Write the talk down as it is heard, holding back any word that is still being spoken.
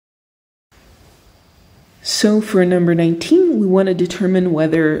So for number 19, we want to determine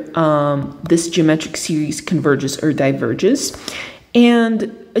whether this geometric series converges or diverges.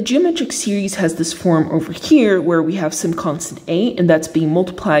 And a geometric series has this form over here where we have some constant a, and that's being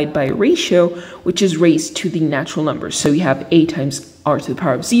multiplied by a ratio, which is raised to the natural numbers. So we have a times r to the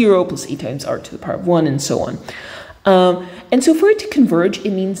power of 0 plus a times r to the power of 1, and so on. And so for it to converge,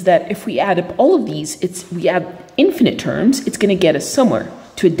 it means that if we add up all of these, we add infinite terms, it's going to get us somewhere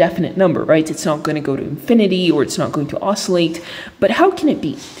to a definite number, right? It's not going to go to infinity or it's not going to oscillate. But how can it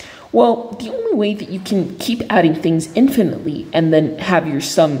be? Well, the only way that you can keep adding things infinitely and then have your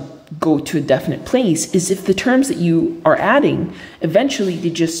sum go to a definite place is if the terms that you are adding, eventually they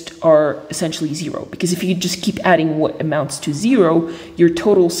just are essentially zero. Because if you just keep adding what amounts to 0, your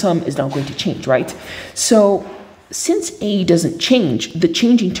total sum is not going to change, right? So since a doesn't change, the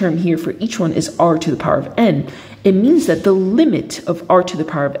changing term here for each one is r to the power of n. It means that the limit of r to the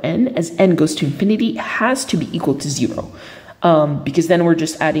power of n as n goes to infinity has to be equal to 0. Because then we're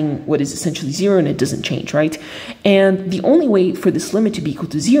just adding what is essentially 0 and it doesn't change, right? And the only way for this limit to be equal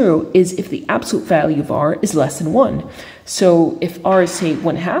to 0 is if the absolute value of r is less than 1. So if r is, say,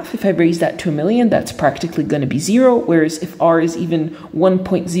 1/2, if I raise that to 1,000,000, that's practically going to be 0. Whereas if r is even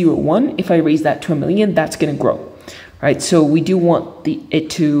 1.01, if I raise that to 1,000,000, that's going to grow, right? So we do want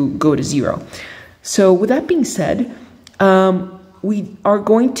it to go to 0. So with that being said, we are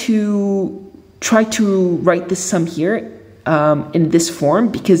going to try to write this sum here in this form,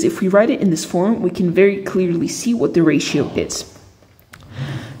 because if we write it in this form, we can very clearly see what the ratio is.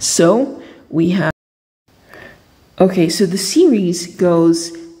 So we have, okay, so the series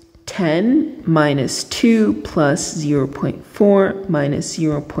goes 10 minus 2 plus 0.4 minus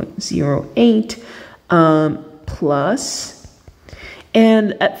 0.08 plus,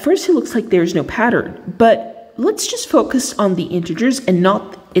 and at first it looks like there's no pattern, but let's just focus on the integers and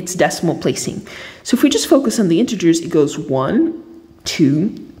not its decimal placing. So if we just focus on the integers, it goes 1,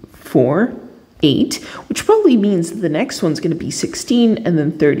 2, 4, 8, which probably means the next one's going to be 16, and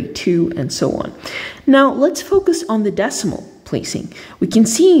then 32, and so on. Now let's focus on the decimal placing. We can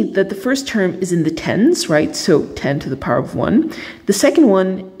see that the first term is in the tens, right? So 10 to the power of 1. The second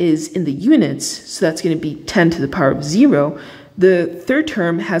one is in the units, so that's going to be 10 to the power of 0. The third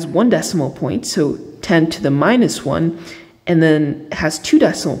term has 1 decimal point, so 10 to the minus 1, and then has 2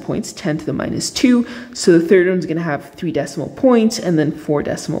 decimal points, 10 to the minus 2. So the third one's going to have 3 decimal points, and then 4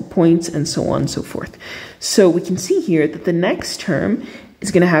 decimal points, and so on and so forth. So we can see here that the next term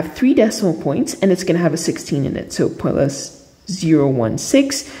is going to have 3 decimal points, and it's going to have a 16 in it, so plus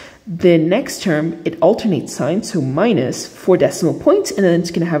 0.16. The next term, it alternates signs, so minus 4 decimal points, and then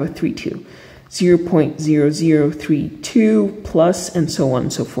it's going to have a 3.2. 0.0032 plus, and so on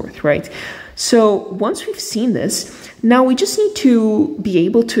and so forth, right? So once we've seen this, now we just need to be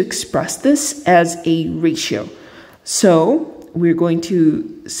able to express this as a ratio. So we're going to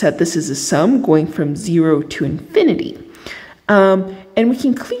set this as a sum going from 0 to infinity. And we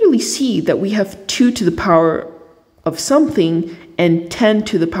can clearly see that we have 2 to the power of something and 10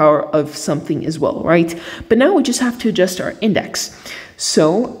 to the power of something as well, right? But now we just have to adjust our index.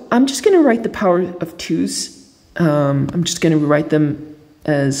 So I'm just going to write the power of 2's. I'm just going to rewrite them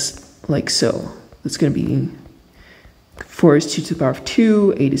as like so. It's going to be 4 is 2 to the power of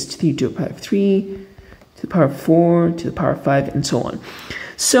 2, 8 is 3 to the power of 3, to the power of 4, to the power of 5, and so on.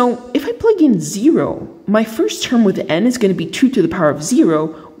 So if I plug in 0, my first term with n is going to be 2 to the power of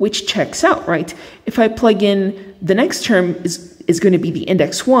 0, which checks out, right? If I plug in the next term is going to be the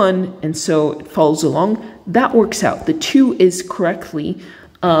index 1, and so it follows along, that works out. The 2 is correctly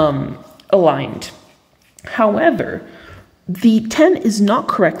aligned. However, the 10 is not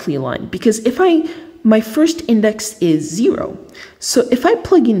correctly aligned, because my first index is 0. So if I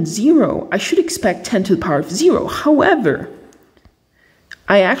plug in 0, I should expect 10 to the power of 0. However,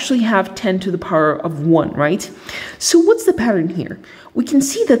 I actually have 10 to the power of 1, right? So what's the pattern here? We can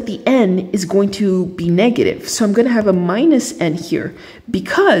see that the n is going to be negative. So I'm going to have a minus n here,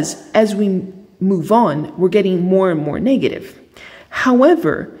 because as we move on, we're getting more and more negative.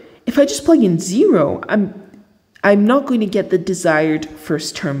 However, if I just plug in 0, I'm not going to get the desired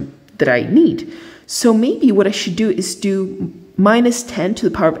first term that I need. So maybe what I should do is do minus 10 to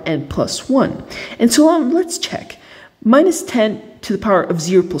the power of n plus 1. And so let's check. Minus 10 to the power of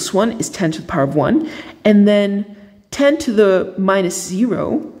 0 plus 1 is 10 to the power of 1. And then 10 to the minus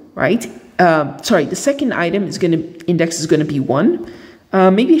 0, right? The second item index is going to be 1.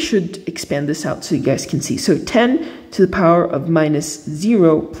 Maybe I should expand this out so you guys can see. So 10 to the power of minus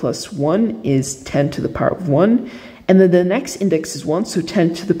 0 plus 1 is 10 to the power of 1. And then the next index is 1, so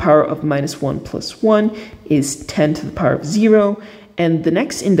 10 to the power of minus 1 plus 1 is 10 to the power of 0. and the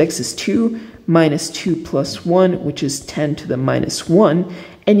next index is 2, minus 2 plus 1, which is 10 to the minus 1.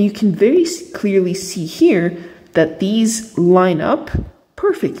 And you can very clearly see here that these line up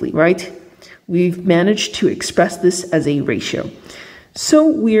perfectly, right? We've managed to express this as a ratio. So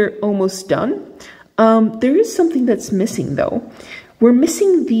we're almost done. There is something that's missing though. We're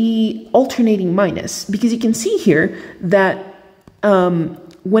missing the alternating minus, because you can see here that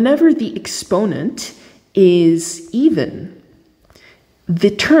whenever the exponent is even, the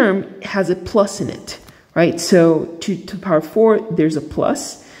term has a plus in it, right? So 2 to the power 4, there's a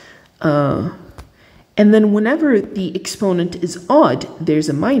plus. And then whenever the exponent is odd, there's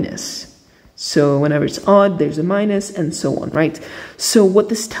a minus. So whenever it's odd, there's a minus, and so on, right? So what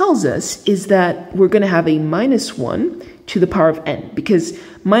this tells us is that we're going to have a minus 1 to the power of n, because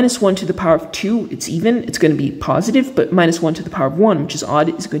minus 1 to the power of 2, it's even, it's going to be positive, but minus 1 to the power of 1, which is odd,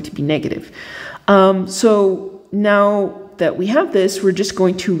 is going to be negative. So now that we have this, we're just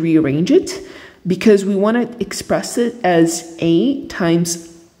going to rearrange it, because we want to express it as a times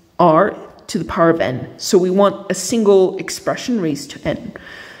r to the power of n. So we want a single expression raised to n.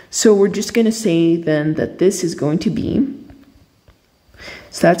 So we're just going to say then that this is going to be,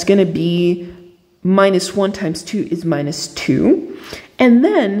 so that's going to be minus 1 times 2 is minus 2. And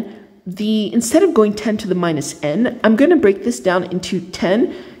then instead of going 10 to the minus n, I'm going to break this down into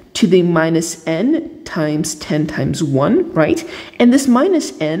 10 to the minus n times 10 times 1, right? And this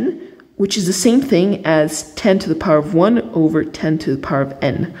minus n, which is the same thing as 10 to the power of 1 over 10 to the power of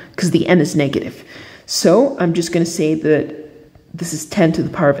n, because the n is negative. So I'm just going to say that this is 10 to the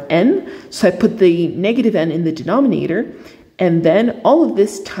power of n. So I put the negative n in the denominator, and then all of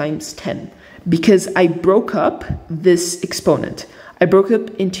this times 10, because I broke up this exponent. I broke up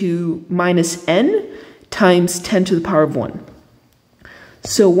into minus n times 10 to the power of 1.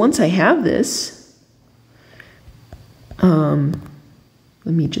 So once I have this,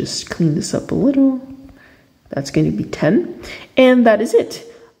 let me just clean this up a little. That's going to be 10. And that is it.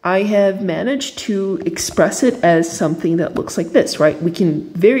 I have managed to express it as something that looks like this, right? We can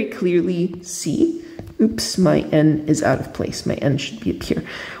very clearly see, oops, my n is out of place. My n should be up here.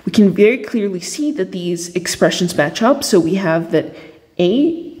 We can very clearly see that these expressions match up. So we have that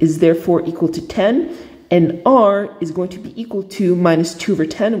a is therefore equal to 10, and r is going to be equal to minus 2 over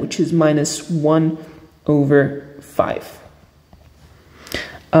 10, which is minus 1 over 5.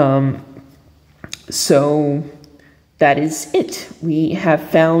 So that is it. We have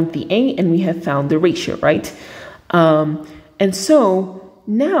found the a and we have found the ratio, right? And so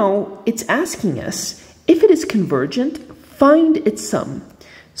now it's asking us, if it is convergent, find its sum.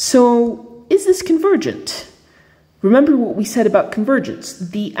 So is this convergent? Remember what we said about convergence.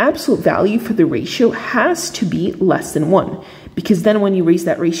 The absolute value for the ratio has to be less than 1, because then when you raise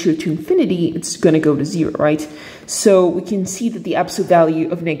that ratio to infinity, it's going to go to 0, right? So we can see that the absolute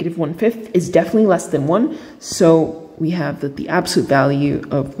value of negative 1/5 is definitely less than 1. So we have that the absolute value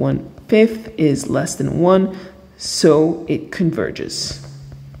of 1/5 is less than 1, so it converges.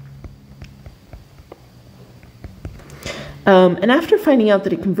 And after finding out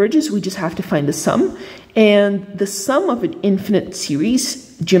that it converges, we just have to find the sum. And the sum of an infinite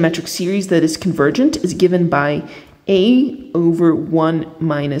series, geometric series that is convergent, is given by a over 1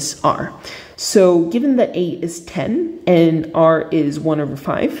 minus r. So given that a is 10 and r is 1 over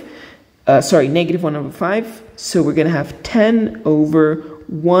 5, negative 1 over 5, so we're going to have 10 over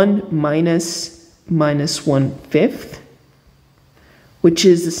 1 minus 1/5, which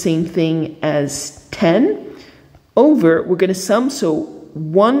is the same thing as 10 over, we're going to sum, so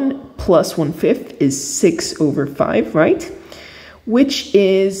 1 plus 1/5 is 6 over 5, right? Which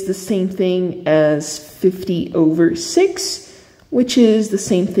is the same thing as 50 over 6, which is the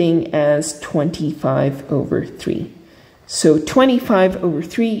same thing as 25 over 3. So 25 over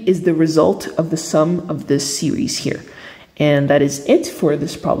 3 is the result of the sum of this series here. And that is it for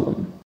this problem.